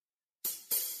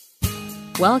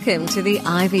Welcome to the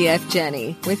IVF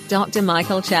Journey with Dr.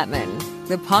 Michael Chapman,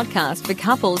 the podcast for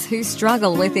couples who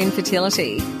struggle with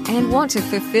infertility and want to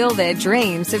fulfill their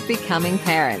dreams of becoming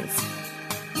parents.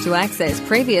 To access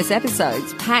previous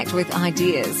episodes packed with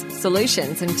ideas,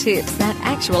 solutions and tips that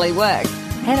actually work,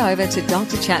 head over to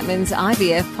Dr. Chapman's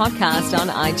IVF podcast on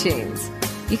iTunes.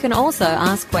 You can also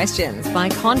ask questions by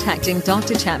contacting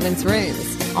Dr. Chapman's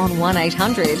rooms on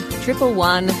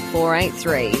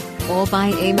 1-800-111-483 or by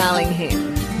emailing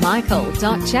him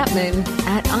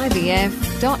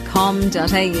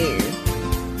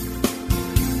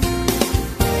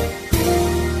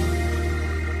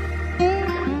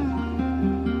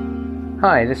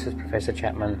Hi, this is Professor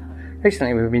Chapman.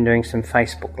 Recently we've been doing some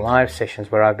Facebook Live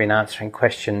sessions where I've been answering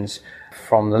questions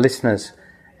from the listeners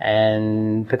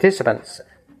and participants.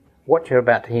 What you're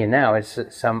about to hear now is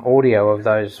some audio of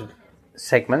those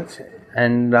segments,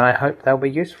 and I hope they'll be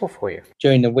useful for you.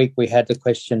 During the week we had the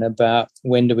question about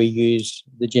when do we use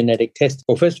the genetic test.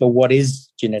 Well, first of all, what is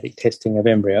genetic testing of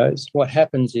embryos? What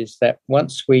happens is that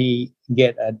once we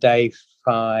get a day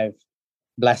 5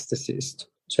 blastocyst,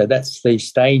 so that's the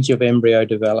stage of embryo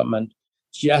development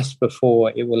just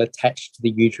before it will attach to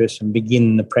the uterus and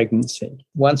begin the pregnancy.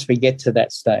 Once we get to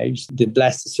that stage, the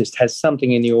blastocyst has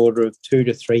something in the order of 200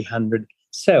 to 300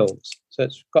 cells. So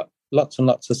it's got lots and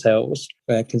lots of cells,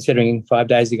 considering 5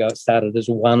 days ago it started as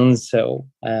one cell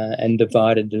and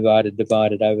divided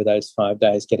over those 5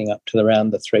 days, getting up to around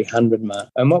the 300 mark.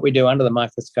 And what we do under the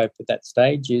microscope at that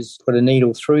stage is put a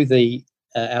needle through the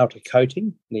outer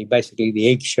coating, basically the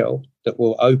eggshell that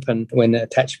will open when the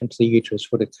attachment to the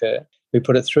uterus would occur. We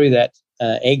put it through that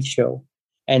eggshell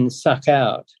and suck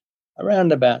out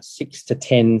around about 6 to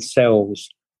 10 cells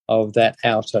of that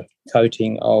outer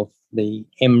coating of the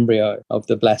embryo of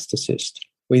the blastocyst.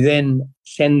 We then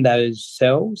send those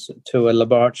cells to a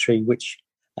laboratory which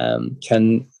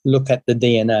can look at the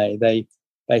DNA. They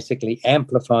basically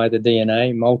amplify the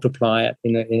DNA, multiply it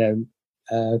in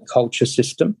a culture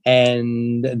system,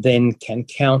 and then can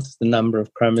count the number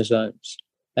of chromosomes.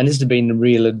 And this has been a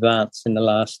real advance in the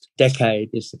last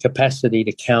decade, is the capacity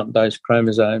to count those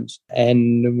chromosomes.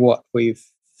 And what we've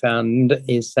found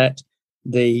is that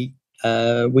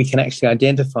we can actually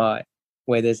identify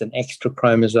where there's an extra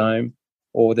chromosome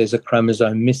or there's a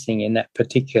chromosome missing in that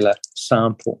particular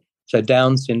sample. So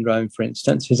Down syndrome, for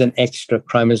instance, is an extra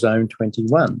chromosome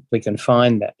 21. We can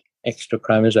find that extra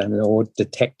chromosome or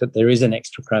detect that there is an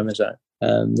extra chromosome.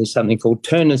 There's something called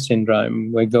Turner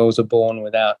syndrome, where girls are born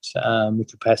without the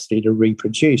capacity to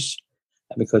reproduce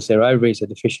because their ovaries are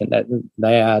deficient. That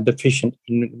they are deficient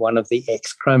in one of the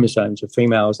X chromosomes. A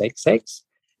female's XX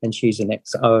and she's an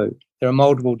XO. There are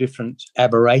multiple different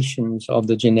aberrations of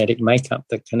the genetic makeup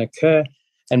that can occur,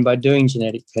 and by doing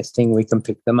genetic testing, we can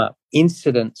pick them up.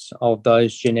 Incidence of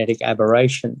those genetic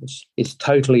aberrations is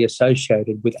totally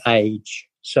associated with age.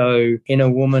 So in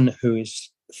a woman who is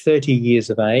 30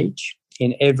 years of age,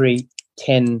 in every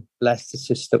 10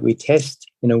 blastocysts that we test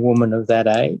in a woman of that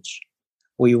age,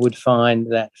 we would find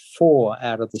that 4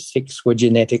 out of the 6 were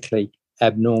genetically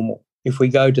abnormal. If we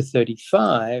go to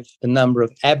 35, the number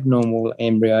of abnormal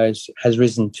embryos has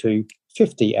risen to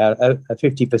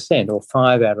 50%, or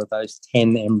 5 out of those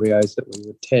 10 embryos that we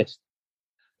would test.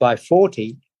 By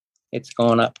 40, it's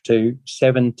gone up to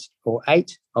 7 or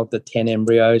 8 of the 10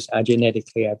 embryos are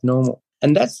genetically abnormal.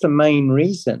 And that's the main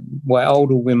reason why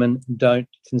older women don't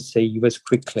conceive as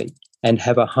quickly and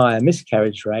have a higher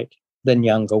miscarriage rate than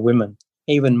younger women.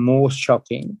 Even more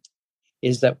shocking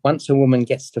is that once a woman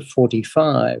gets to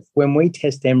 45, when we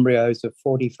test embryos of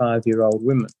 45-year-old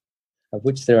women, of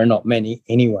which there are not many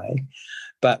anyway,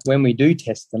 but when we do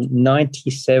test them,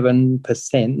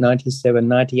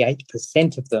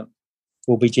 98% of them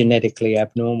will be genetically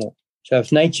abnormal. So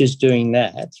if nature's doing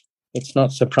that, it's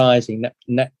not surprising that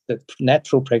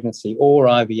natural pregnancy or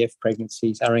IVF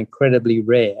pregnancies are incredibly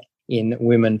rare in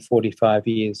women 45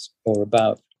 years or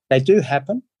above. They do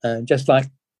happen, just like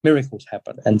miracles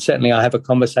happen. And certainly I have a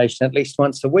conversation at least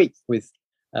once a week with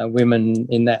women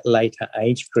in that later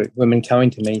age group, women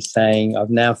coming to me saying, I've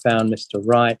now found Mr.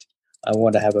 Right, I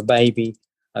want to have a baby.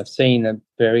 I've seen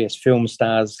various film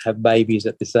stars have babies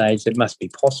at this age. It must be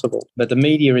possible. But the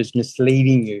media is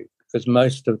misleading you, because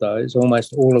most of those,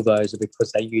 almost all of those, are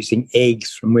because they're using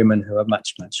eggs from women who are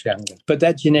much, much younger. But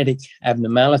that genetic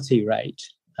abnormality rate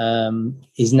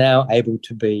is now able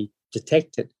to be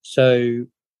detected. So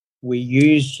we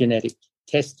use genetic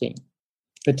testing,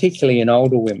 particularly in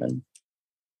older women,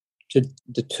 to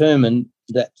determine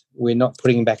that we're not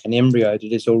putting back an embryo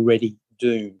that is already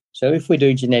doomed. So if we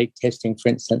do genetic testing, for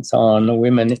instance, on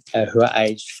women who are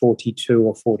aged 42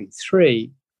 or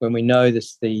 43, when we know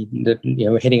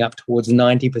we're heading up towards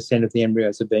 90% of the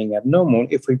embryos are being abnormal,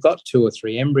 if we've got 2 or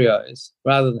 3 embryos,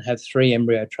 rather than have 3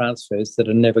 embryo transfers that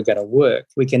are never going to work,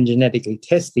 we can genetically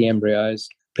test the embryos,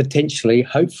 potentially,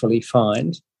 hopefully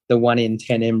find the 1 in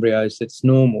 10 embryos that's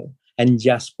normal and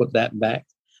just put that back.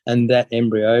 And that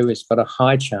embryo has got a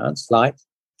high chance, like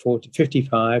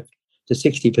 55 to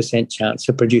 60% chance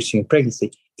of producing a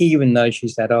pregnancy, even though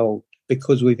she's that old,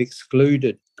 because we've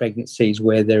excluded pregnancies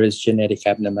where there is genetic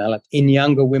abnormality. In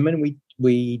younger women,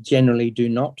 we generally do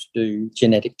not do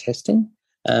genetic testing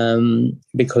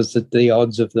because the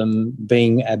odds of them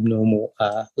being abnormal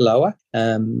are lower.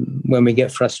 When we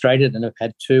get frustrated and have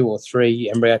had 2 or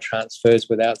 3 embryo transfers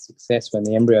without success when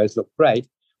the embryos look great,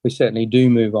 we certainly do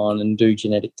move on and do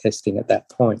genetic testing at that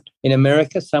point. In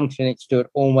America, some clinics do it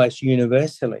almost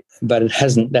universally, but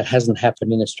that hasn't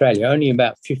happened in Australia. Only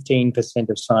about 15%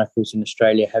 of cycles in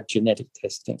Australia have genetic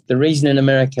testing. The reason in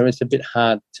America is a bit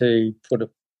hard to put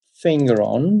a finger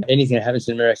on. Anything that happens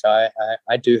in America,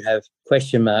 I do have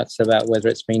question marks about whether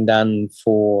it's been done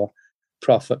for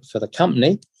profit for the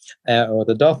company or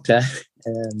the doctor.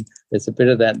 There's a bit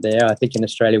of that there. I think in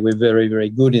Australia we're very, very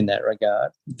good in that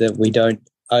regard, that we don't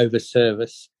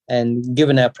over-service. And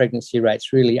given our pregnancy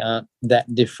rates really aren't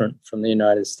that different from the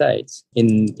United States,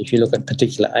 if you look at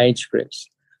particular age groups,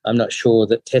 I'm not sure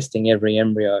that testing every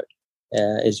embryo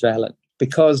is valid.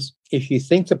 Because if you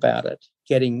think about it,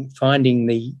 finding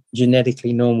the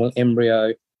genetically normal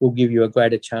embryo will give you a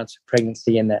greater chance of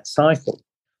pregnancy in that cycle.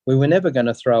 We were never going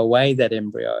to throw away that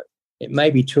embryo. It may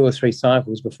be 2 or 3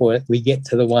 cycles before we get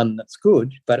to the one that's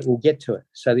good, but it will get to it.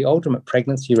 So the ultimate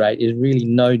pregnancy rate is really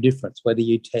no difference whether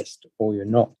you test or you're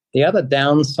not. The other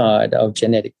downside of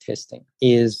genetic testing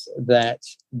is that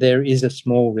there is a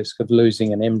small risk of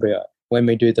losing an embryo. When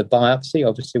we do the biopsy,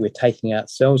 obviously we're taking out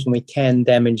cells and we can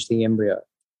damage the embryo.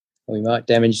 We might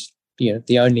damage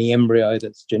the only embryo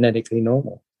that's genetically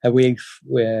normal. We're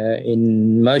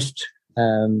in most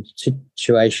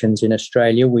situations in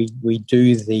Australia, we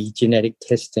do the genetic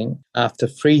testing after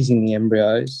freezing the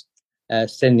embryos,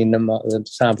 sending the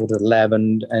sample to the lab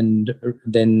and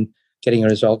then getting a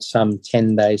result some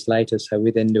 10 days later. So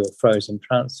we then do a frozen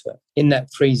transfer. In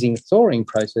that freezing thawing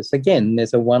process, again,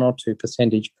 there's a 1 or 2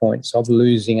 percentage points of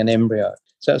losing an embryo.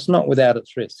 So it's not without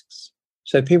its risks.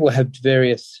 So people have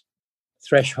various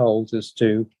thresholds as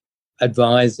to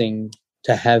advising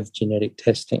to have genetic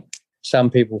testing.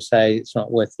 Some people say it's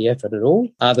not worth the effort at all.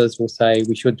 Others will say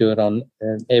we should do it on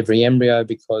every embryo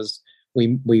because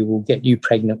we will get you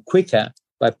pregnant quicker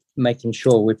by making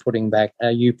sure we're putting back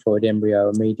a euploid embryo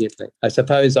immediately. I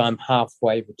suppose I'm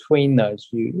halfway between those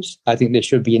views. I think there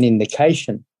should be an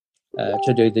indication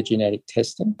to do the genetic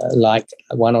testing, like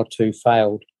 1 or 2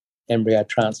 failed embryo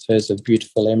transfers of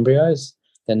beautiful embryos.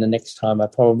 Then the next time I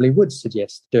probably would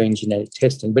suggest doing genetic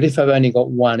testing. But if I've only got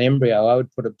 1 embryo, I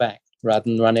would put it back rather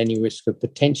than run any risk of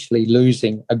potentially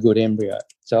losing a good embryo.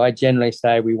 So I generally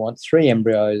say we want 3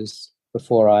 embryos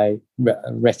before I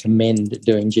recommend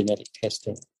doing genetic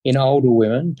testing. In older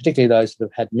women, particularly those that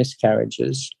have had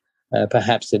miscarriages,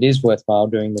 perhaps it is worthwhile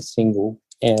doing the single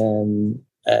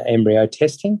embryo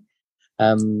testing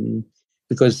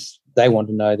because they want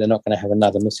to know they're not going to have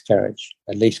another miscarriage,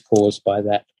 at least caused by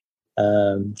that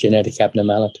genetic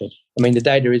abnormality. I mean, the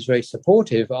data is very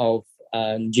supportive of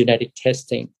genetic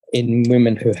testing in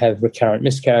women who have recurrent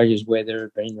miscarriages where there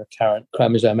have been recurrent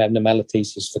chromosome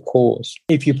abnormalities as the cause.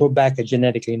 If you put back a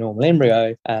genetically normal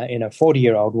embryo in a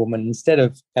 40-year-old woman, instead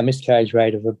of a miscarriage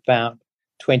rate of about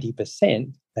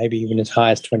 20%, maybe even as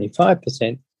high as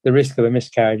 25%, the risk of a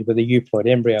miscarriage with a euploid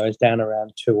embryo is down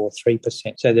around 2 or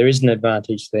 3%. So there is an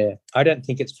advantage there. I don't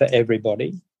think it's for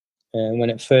everybody. When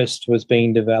it first was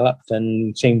being developed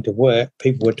and seemed to work,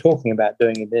 people were talking about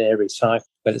doing it in every cycle.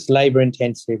 But it's labour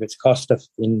intensive, it's cost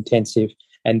intensive,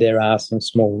 and there are some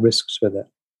small risks with it.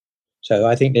 So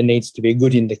I think there needs to be a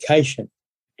good indication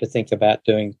to think about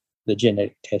doing the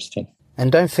genetic testing.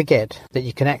 And don't forget that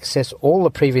you can access all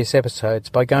the previous episodes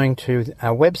by going to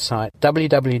our website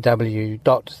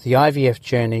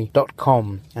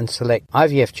www.theivfjourney.com and select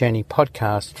IVF Journey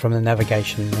podcast from the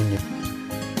navigation menu.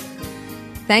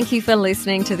 Thank you for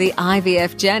listening to the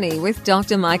IVF Journey with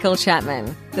Dr. Michael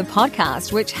Chapman, the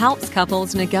podcast which helps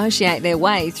couples negotiate their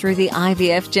way through the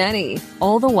IVF journey,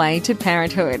 all the way to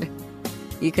parenthood.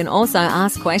 You can also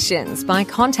ask questions by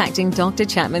contacting Dr.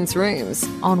 Chapman's rooms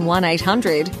on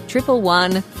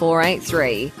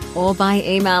 1-800-111-483 or by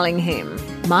emailing him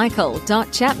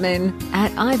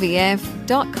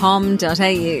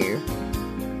michael.chapman@ivf.com.au.